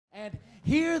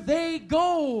Here they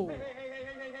go.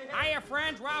 Hiya,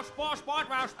 friends. Ralph's Sport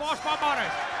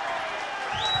Motors.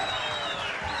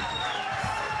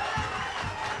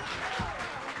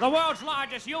 The world's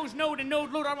largest used nude and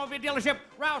nude loot automobile dealership,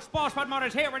 Ralph's Sport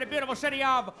Motors, here in the beautiful city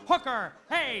of Hooker.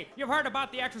 Hey, you've heard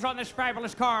about the extras on this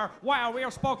fabulous car. Wow,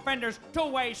 real spoke fenders,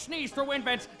 two-way, sneeze-through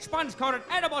invents, sponge-coated,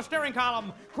 edible steering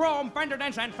column, chrome fender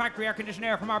dents, and factory air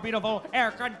conditioning from our beautiful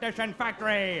air-conditioned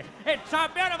factory. It's a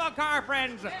beautiful car,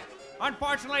 friends.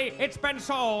 Unfortunately, it's been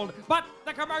sold, but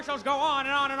the commercials go on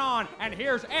and on and on. And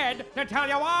here's Ed to tell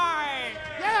you why.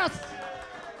 Yes!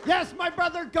 Yes, my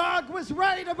brother Gog was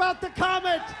right about the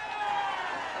comet.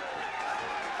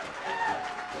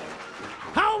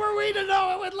 How were we to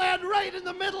know it would land right in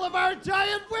the middle of our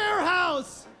giant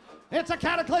warehouse? It's a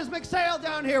cataclysmic sale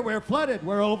down here. We're flooded.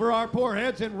 We're over our poor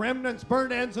heads in remnants,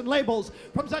 burnt ends, and labels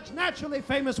from such naturally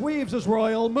famous weaves as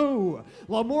Royal Moo,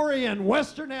 Lemurian,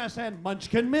 Western S, and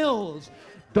Munchkin Mills.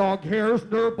 Dog hairs,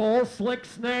 nurballs, slick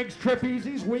snags,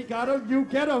 trip-easies, we got 'em, you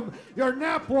get 'em. Your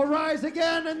nap will rise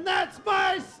again, and that's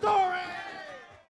my story!